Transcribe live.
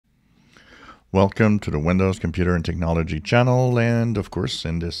Welcome to the Windows Computer and Technology channel, and of course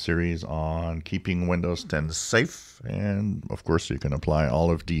in this series on keeping Windows 10 safe. And of course you can apply all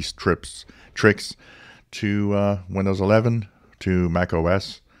of these tricks to Windows 11, to Mac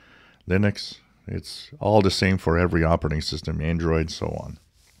OS, Linux. It's all the same for every operating system, Android, so on.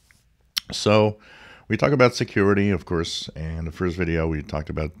 So we talk about security, of course, and the first video we talked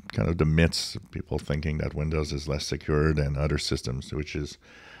about kind of the myths, people thinking that Windows is less secure than other systems, which is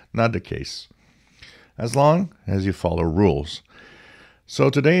not the case, as long as you follow rules. So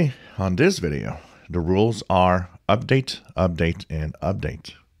today on this video, the rules are update, update, and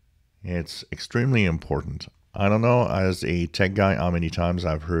update. It's extremely important. I don't know, as a tech guy, how many times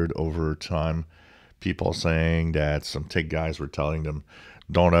I've heard over time people saying that some tech guys were telling them,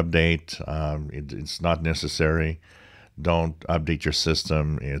 don't update, it's not necessary, don't update your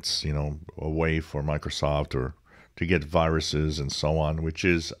system, it's a way for Microsoft or to get viruses and so on, which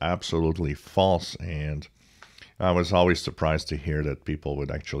is absolutely false. And I was always surprised to hear that people would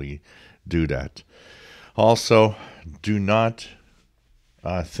actually do that. Also, do not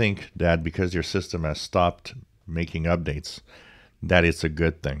think that because your system has stopped making updates, that it's a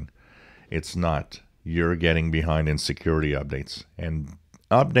good thing. It's not. You're getting behind in security updates. And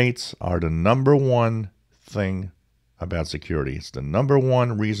updates are the number one thing about security. It's the number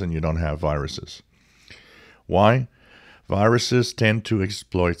one reason you don't have viruses. Why? Viruses tend to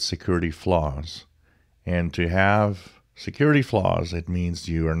exploit security flaws. And to have security flaws, it means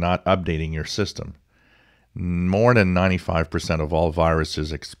you are not updating your system. More than 95% of all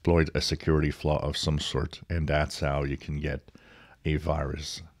viruses exploit a security flaw of some sort. And that's how you can get a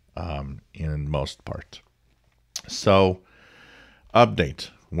virus in most part. So, update.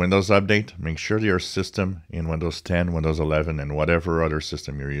 Windows Update. Make sure your system in Windows 10, Windows 11, and whatever other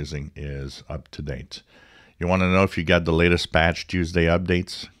system you're using is up to date. You want to know if you got the latest Patch Tuesday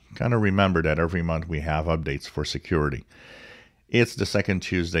updates? Kind of remember that every month we have updates for security. It's the second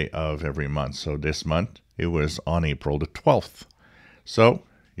Tuesday of every month. So this month it was on April the 12th. So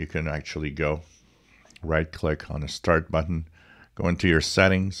you can actually go right click on the Start button, go into your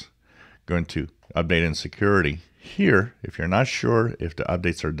settings, go into Update and Security. Here, if you're not sure if the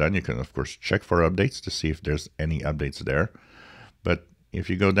updates are done, you can of course check for updates to see if there's any updates there. But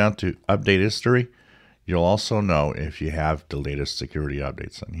if you go down to Update History, you'll also know if you have the latest security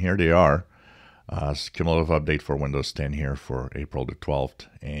updates. And here they are. Cumulative update for Windows 10 here for April the 12th.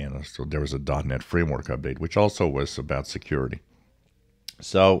 And so there was a .NET Framework update, which also was about security.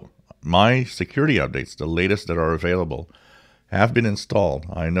 So my security updates, the latest that are available, have been installed.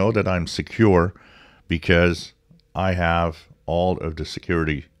 I know that I'm secure because I have all of the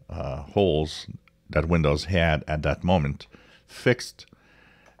security holes that Windows had at that moment fixed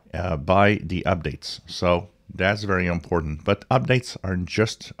by the updates. So that's very important. But updates aren't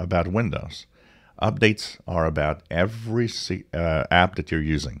just about Windows. Updates are about every app that you're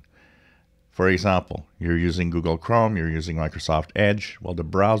using. For example, you're using Google Chrome, you're using Microsoft Edge. Well, the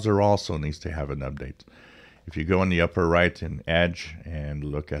browser also needs to have an update. If you go in the upper right in Edge and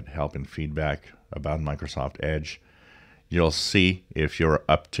look at help and feedback about Microsoft Edge, you'll see if you're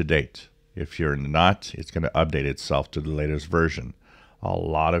up to date. If you're not, it's going to update itself to the latest version. A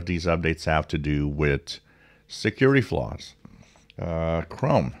lot of these updates have to do with security flaws.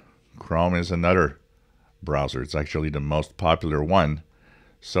 Chrome is another browser. It's actually the most popular one.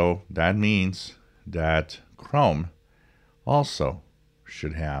 So that means that Chrome also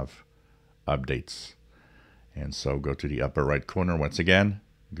should have updates. And so go to the upper right corner once again,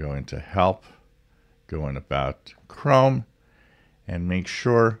 go into Help, go in About Chrome, and make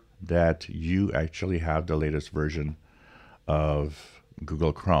sure that you actually have the latest version of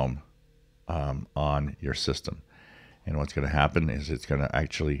Google Chrome on your system. And what's going to happen is it's going to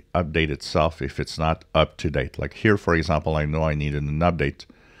actually update itself if it's not up to date. Like here, for example, I know I needed an update.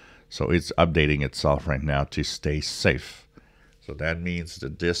 So it's updating itself right now to stay safe. So that means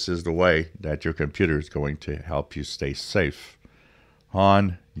that this is the way that your computer is going to help you stay safe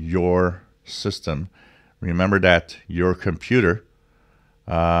on your system. Remember that your computer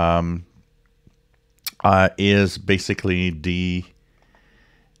is basically the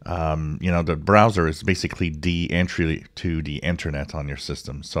browser is basically the entry to the internet on your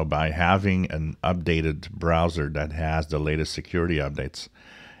system. So by having an updated browser that has the latest security updates,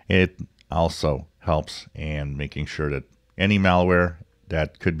 it also helps in making sure that any malware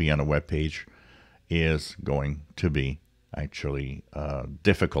that could be on a web page is going to be actually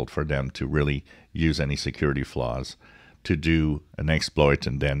difficult for them to really use any security flaws to do an exploit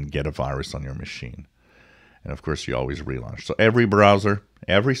and then get a virus on your machine. And of course, you always relaunch. So every browser,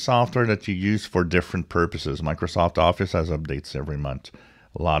 every software that you use for different purposes, Microsoft Office has updates every month.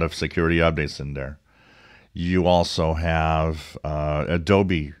 A lot of security updates in there. You also have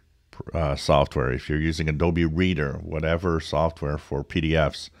Adobe software. If you're using Adobe Reader, whatever software for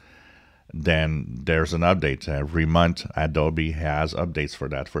PDFs, then there's an update. Every month, Adobe has updates for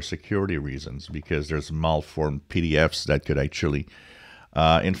that for security reasons, because there's malformed PDFs that could actually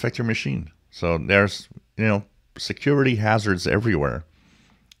infect your machine. So there's, security hazards everywhere.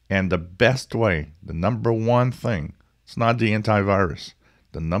 And the best way, the number one thing, it's not the antivirus.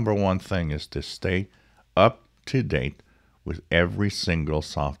 The number one thing is to stay up to date with every single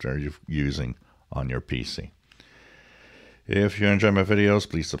software you're using on your PC. If you enjoy my videos,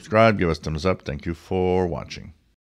 please subscribe, give us a thumbs up. Thank you for watching.